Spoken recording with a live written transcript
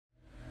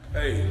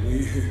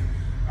Hey,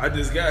 I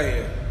just got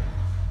here.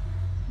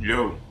 Yo. You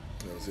know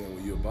what I'm saying?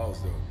 When you're a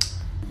boss,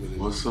 though.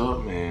 What's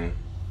up, man?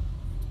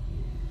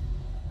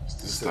 It's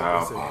the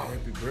Style Pop.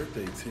 Happy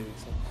birthday, Tim.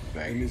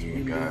 Back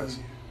again, guys.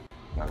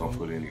 Not gonna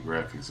put any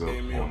graphics up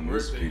on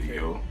this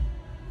video,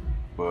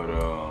 but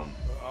all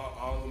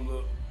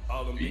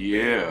them big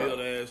yeah, build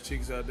ass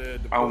chicks out there.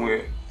 I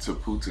went to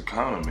Punta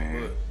Cana,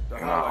 man,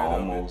 and I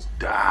almost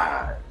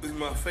died. This is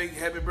my fake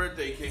happy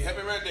birthday cake.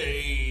 Happy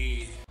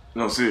birthday!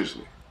 No,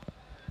 seriously.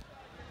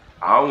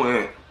 I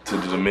went to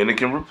the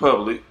Dominican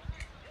Republic,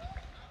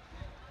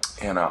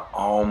 and I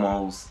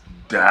almost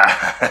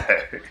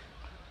died.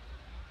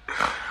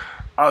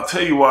 I'll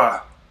tell you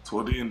why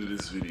toward the end of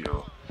this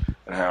video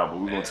and how, but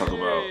we're gonna talk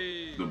about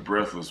the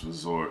Breathless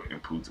Resort in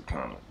Punta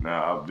Cana.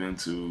 Now, I've been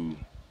to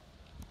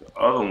the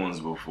other ones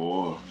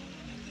before,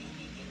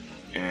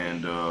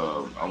 and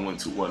I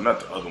went to, well, not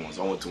the other ones,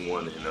 I went to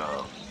one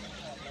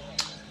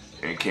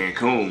in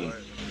Cancun.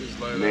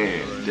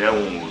 Man, that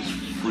one was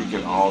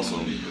freaking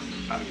awesome.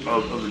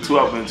 Of the two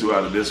I've been to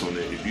out of this one,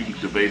 if you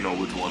debating on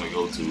which one to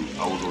go to,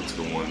 I would go to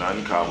the one, not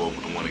in Cabo,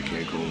 but the one in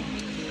Cancun.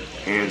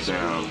 Hands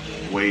down,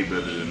 way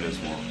better than this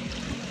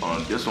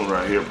one. This one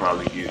right here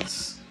probably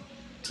gets,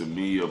 to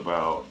me,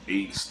 about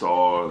 8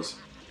 stars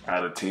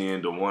out of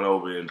 10. The one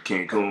over in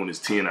Cancun is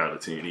 10 out of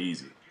 10,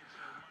 easy.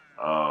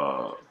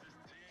 I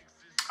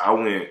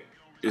went,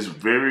 it's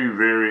very,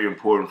 very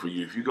important for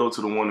you. If you go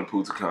to the one in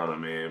Punta Cana,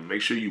 man,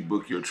 make sure you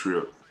book your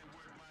trip.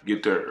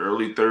 Get there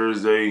early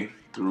Thursday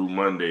through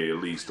Monday at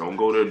least. Don't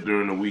go there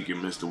during the week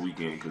and miss the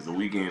weekend, because the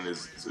weekend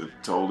is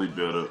totally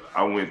better.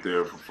 I went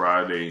there from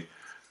Friday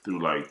through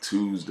like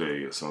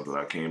Tuesday or something.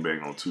 I came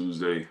back on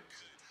Tuesday.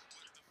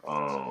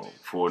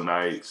 4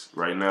 nights.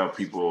 Right now,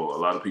 a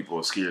lot of people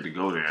are scared to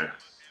go there.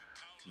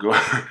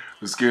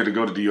 They're scared to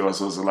go to DR,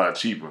 so it's a lot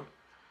cheaper.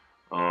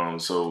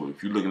 So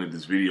if you're looking at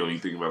this video and you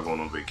think about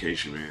going on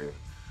vacation,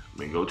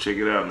 man, go check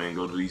it out, man.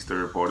 Go to these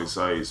third-party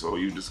sites, or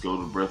you just go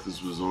to the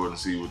Breathless Resort and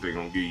see what they're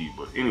gonna give you.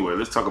 But anyway,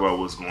 let's talk about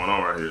what's going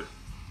on right here.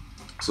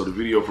 So the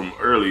video from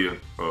earlier,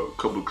 a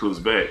couple of clips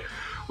back,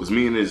 was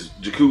me in this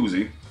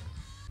jacuzzi.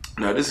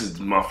 Now this is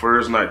my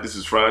first night. This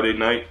is Friday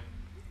night.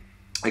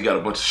 They got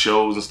a bunch of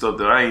shows and stuff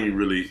that I ain't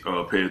really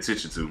pay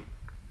attention to.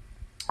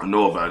 I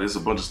know about it. There's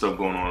a bunch of stuff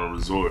going on in the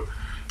resort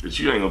that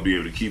you ain't gonna be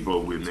able to keep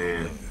up with,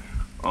 man,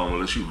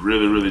 unless you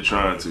really, really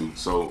trying to.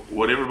 So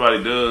what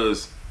everybody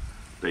does,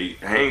 they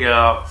hang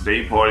out,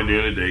 they party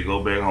during the day,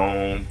 go back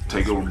home,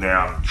 take a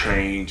nap,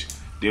 change.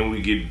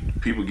 Then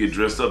people get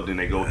dressed up, then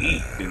they go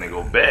eat, then they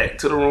go back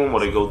to the room, or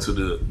they go to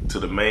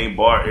the main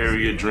bar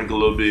area, drink a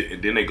little bit,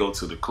 and then they go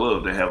to the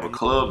club. They have a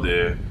club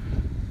there.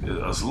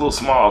 It's a little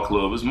small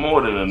club. It's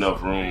more than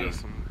enough room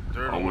with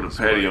a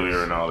patio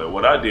area and all that.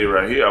 What I did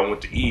right here, I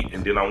went to eat,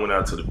 and then I went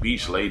out to the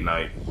beach late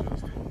night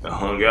and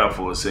hung out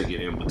for a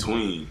second in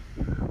between.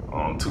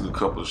 Took a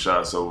couple of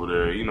shots over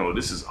there. You know,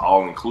 this is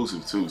all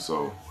inclusive too.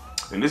 So,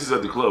 and this is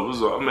at the club.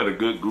 I met a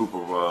good group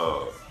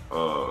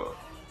of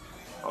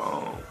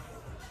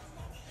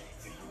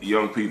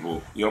young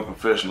people, young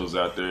professionals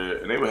out there,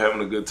 and they were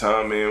having a good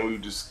time, man. We were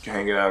just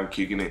hanging out and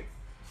kicking it.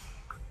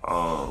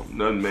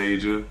 Nothing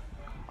major.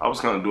 I was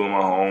kind of doing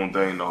my own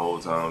thing the whole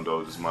time,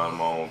 though, just minding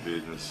my own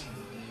business,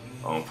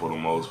 for the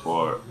most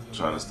part,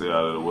 trying to stay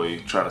out of the way,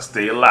 trying to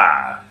stay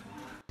alive.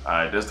 All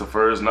right, that's the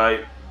first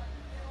night.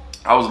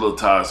 I was a little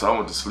tired, so I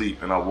went to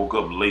sleep, and I woke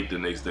up late the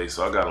next day,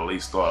 so I got a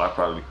late start. I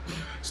probably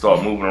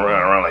started moving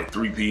around like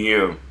 3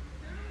 p.m.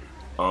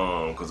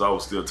 Because I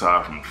was still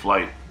tired from the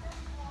flight.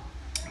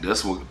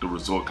 That's what the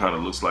resort kind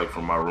of looks like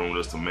from my room.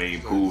 That's the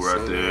main pool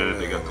right there.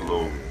 They got the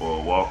little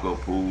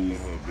walk-up pool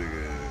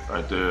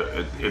right there.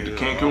 At the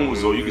Cancun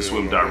resort, you can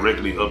swim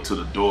directly up to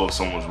the door of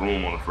someone's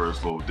room on the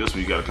first floor. But this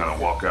one, you got to kind of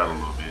walk out a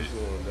little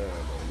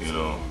bit, you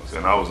know.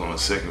 And I was on the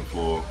second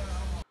floor.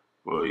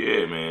 But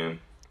yeah, man.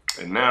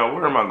 And now,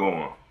 where am I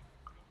going?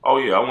 Oh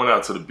yeah, I went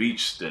out to the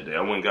beach that day.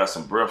 I went and got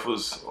some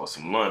breakfast or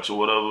some lunch or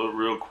whatever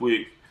real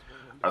quick.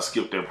 I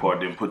skipped that part,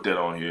 didn't put that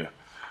on here.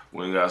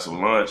 Went and got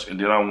some lunch, and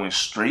then I went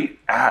straight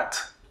out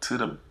to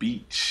the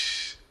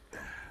beach.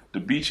 The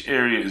beach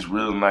area is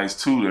really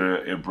nice too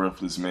there at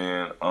Breathless,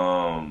 man.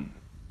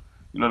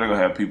 You know they're gonna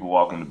have people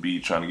walking the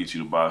beach trying to get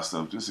you to buy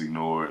stuff. Just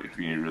ignore it if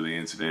you ain't really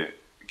into that.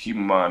 Keep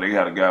in mind, they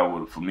got a guy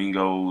with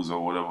flamingos or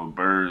whatever,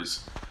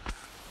 birds,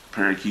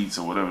 parakeets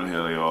or whatever the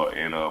hell they are,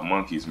 and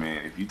monkeys,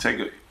 man. If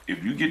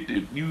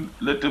you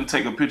let them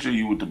take a picture of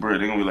you with the bird,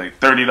 they're gonna be like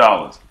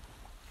 $30.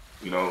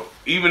 You know,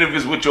 even if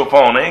it's with your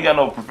phone, they ain't got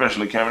no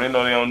professional camera. They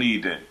know they don't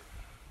need that.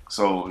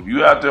 So if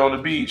you out there on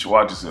the beach,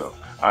 watch yourself.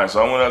 All right,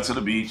 so I went out to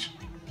the beach.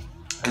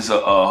 It's a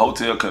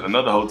hotel,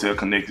 another hotel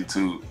connected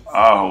to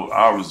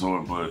our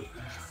resort, but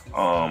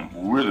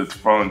we're the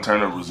fun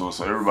turn-up resort.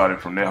 So everybody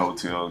from that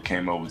hotel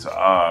came over to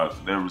ours.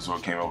 Their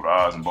resort came over to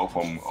ours, and both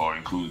of them are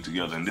included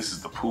together. And this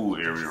is the pool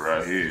area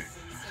right here.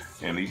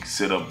 And you can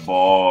set up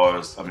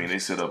bars. I mean, they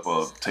set up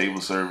a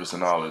table service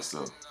and all that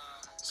stuff.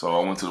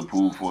 So I went to the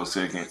pool for a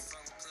second.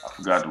 I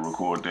forgot to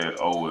record that,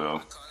 oh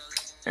well.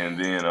 And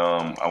then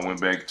I went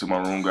back to my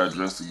room, got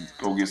dressed to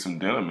go get some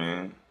dinner,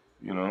 man.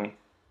 You know,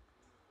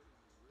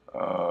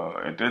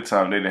 at that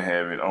time, they didn't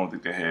have it. I don't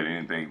think they had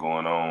anything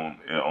going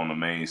on the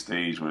main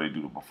stage where they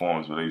do the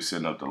performance, where they were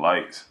setting up the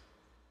lights.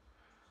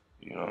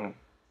 You know?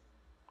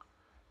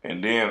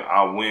 And then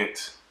I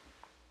went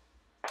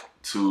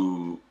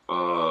to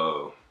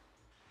the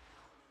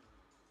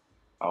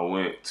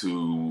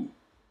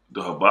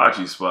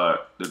hibachi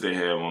spot that they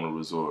have on the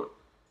resort.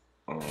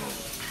 And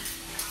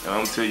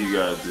I'm gonna tell you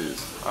guys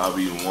this. I'll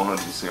be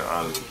 100%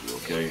 honest with you,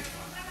 okay?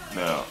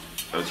 Now,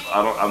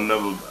 I've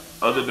never,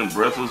 other than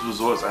Breathless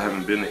resorts, I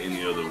haven't been to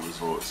any other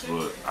resorts.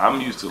 But I'm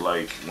used to,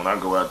 like, when I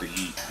go out to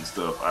eat and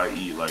stuff, I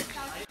eat like,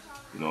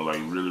 you know, like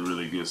really,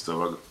 really good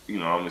stuff.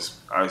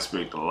 I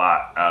expect a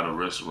lot out of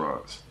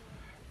restaurants.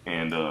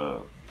 And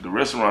the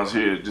restaurants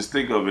here, just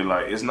think of it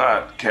like, it's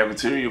not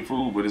cafeteria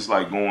food, but it's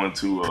like going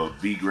to a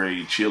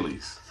B-grade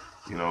Chili's.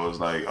 You know, it's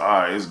like, all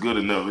right, it's good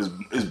enough.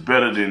 It's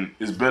better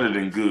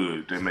than good,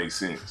 if that makes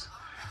sense.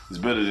 It's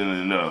better than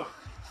enough.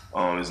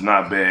 It's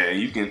not bad. And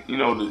you can, you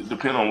know,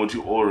 depending on what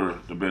you order,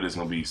 the better it's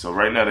gonna be. So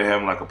right now they're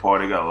having like a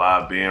party. They got a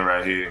live band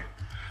right here.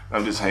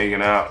 I'm just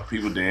hanging out,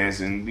 people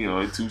dancing, you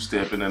know,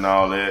 two-stepping and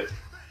all that,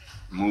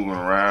 moving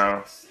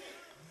around.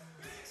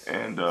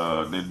 And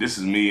then this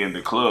is me and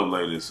the club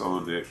lady.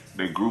 So that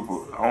group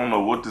of, I don't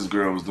know what this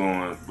girl was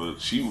doing,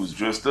 but she was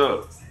dressed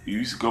up. You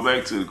used to go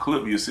back to the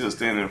club, you see her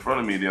standing in front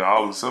of me, then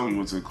all of a sudden we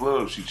went to the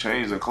club, she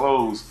changed her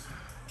clothes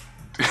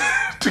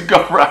to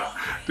go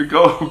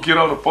get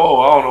on the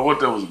pole. I don't know what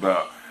that was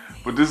about.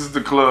 But this is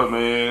the club,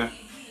 man.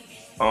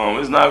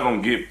 It's not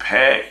gonna get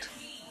packed.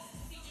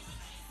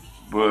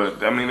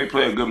 But I mean, they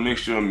play a good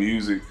mixture of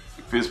music,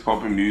 fist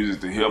pumping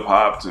music, to hip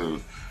hop, to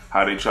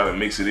how they try to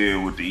mix it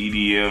in with the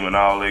EDM and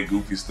all that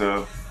goofy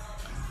stuff.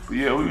 But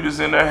yeah, we were just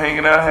in there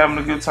hanging out, having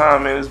a good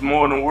time, man. It's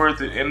more than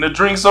worth it. And the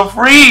drinks are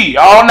free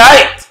all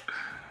night.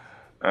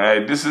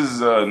 Alright, this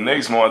is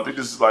next month. I think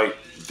this is like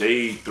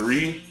day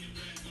 3.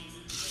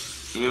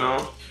 You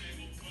know?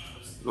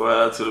 Go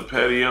out to the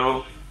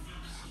patio,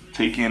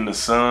 take in the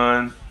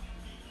sun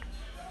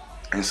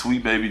and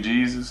sweet baby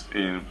Jesus,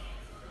 and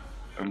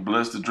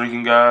bless the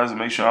drinking guys and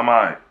make sure I'm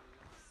alright.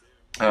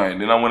 Alright,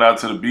 then I went out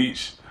to the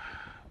beach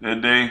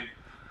that day.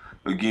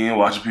 Again,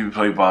 watching people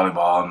play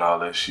volleyball and all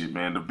that shit,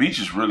 man. The beach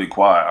is really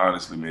quiet,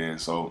 honestly, man.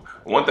 So,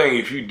 one thing,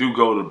 if you do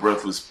go to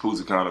Breathless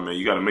Punta Cana, man,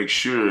 you got to make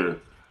sure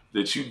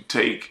that you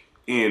take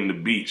in the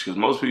beach. Because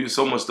most people,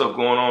 so much stuff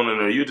going on in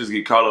there, you just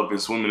get caught up in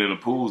swimming in the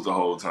pools the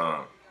whole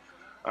time.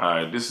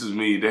 Alright, this is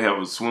me. They have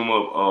a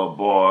swim-up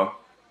bar.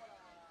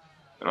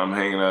 And I'm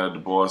hanging out at the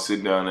bar,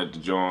 sitting down at the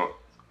joint.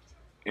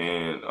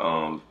 And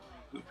the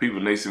people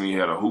next to me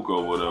had a hookah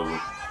or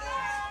whatever.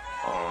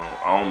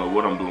 I don't know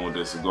what I'm doing with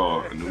that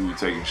cigar, and we were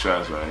taking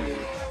shots right here.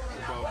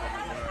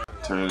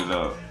 Turn it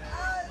up.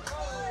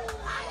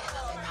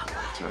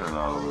 Turn it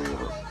all the way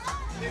up.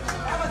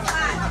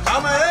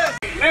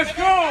 Let's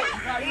go!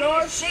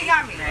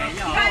 Sígame.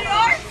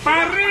 Calor.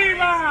 ¡Pa'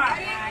 arriba!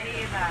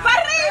 ¡Para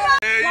arriba!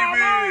 ¡Pa'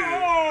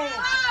 abajo!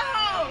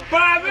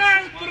 ¡Pa'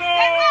 adentro!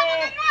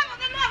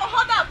 De nuevo,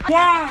 hold up.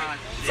 ¡Pa'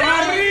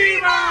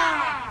 arriba!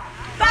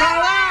 ¡Pa'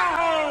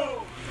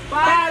 abajo!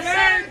 ¡Pa'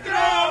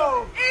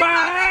 adentro! ¡Pa'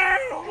 abajo!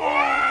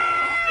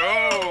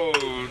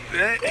 Oh,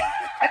 that.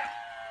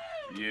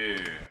 Yeah.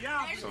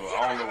 So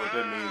I don't know what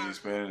that means in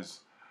Spanish.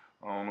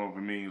 I don't know if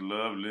it means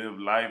love, live,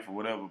 life, or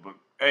whatever. But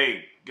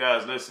hey,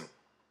 guys, listen.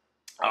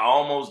 I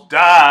almost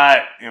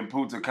died in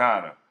Punta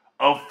Cana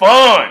of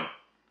fun.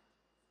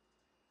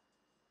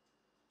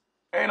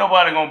 Ain't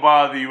nobody gonna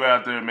bother you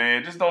out there,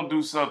 man. Just don't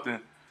do something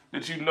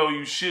that you know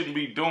you shouldn't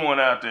be doing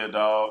out there,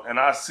 dog. And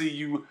I'll see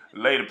you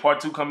later.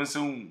 Part 2 coming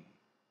soon.